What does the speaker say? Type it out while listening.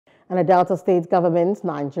And the Delta State Government,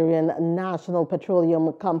 Nigerian National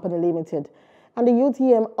Petroleum Company Limited, and the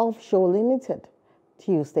UTM Offshore Limited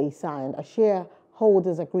Tuesday signed a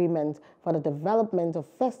shareholders agreement for the development of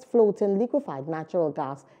first floating liquefied natural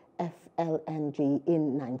gas FLNG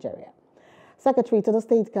in Nigeria. Secretary to the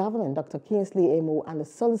State Government, Dr. Kingsley Emo, and the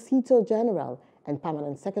Solicitor General and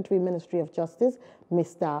Permanent Secretary, Ministry of Justice,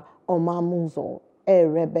 Mr. Omamuzo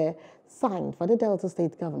Erebe, signed for the Delta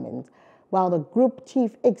State Government, while the Group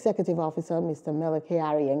Chief Executive Officer, Mr.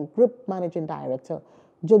 Melekhiari, and Group Managing Director,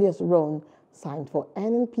 Julius Rohn, signed for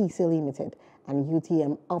NNPCl Limited and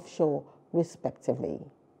UTM Offshore, respectively.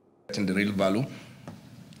 In the real value.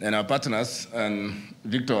 And our partners, and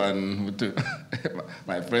Victor and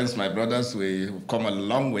my friends, my brothers, we've come a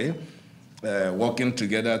long way, working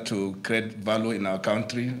together to create value in our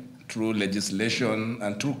country through legislation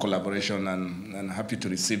and through collaboration, and happy to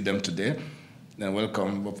receive them today. And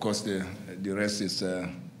welcome. Of course, the rest is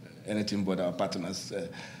anything but our partners.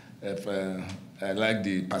 I like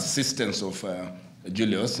the persistence of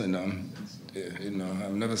Julius.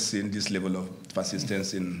 I've never seen this level of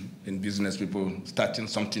persistence in business people starting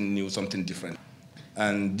something new, something different.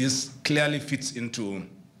 And this clearly fits into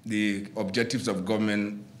the objectives of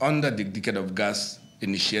government under the Decade of Gas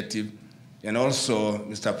initiative, and also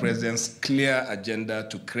Mr. President's clear agenda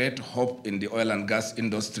to create hope in the oil and gas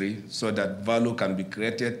industry so that value can be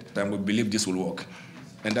created, and we believe this will work.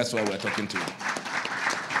 And that's why we're talking to you.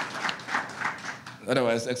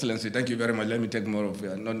 Otherwise, Excellency, thank you very much. Let me take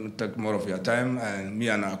not take more of your time. And me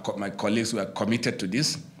and my colleagues, we are committed to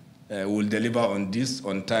this. We will deliver on this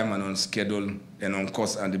on time and on schedule and on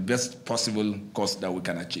cost, and the best possible cost that we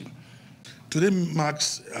can achieve. Today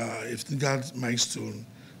marks a significant milestone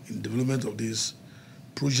in development of this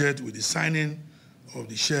project with the signing of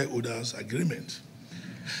the shareholders agreement.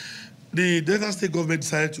 The Delta State government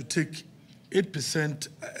decided to take 8%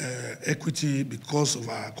 equity because of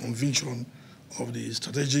our conviction of the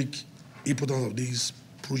strategic importance of this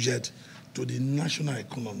project to the national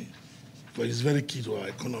economy, but it's very key to our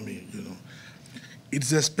economy,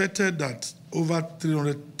 It's expected that over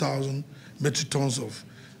 300,000 metric tons of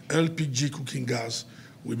LPG cooking gas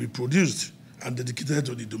will be produced and dedicated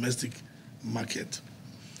to the domestic market.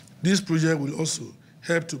 This project will also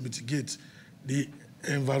help to mitigate the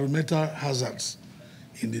environmental hazards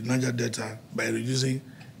in the Niger Delta by reducing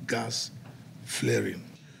gas flaring.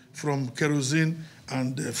 From kerosene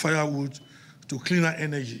and firewood to cleaner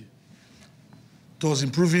energy, thus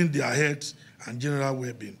improving their health and general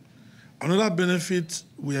well-being. Another benefit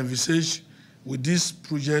we envisage with this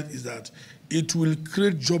project is that it will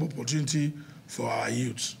create job opportunity for our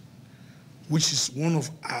youth, which is one of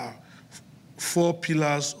our 4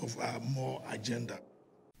 pillars of our MORE agenda.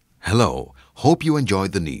 Hello, hope you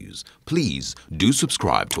enjoyed the news. Please do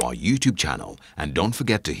subscribe to our YouTube channel and don't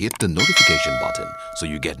forget to hit the notification button so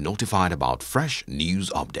you get notified about fresh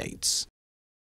news updates.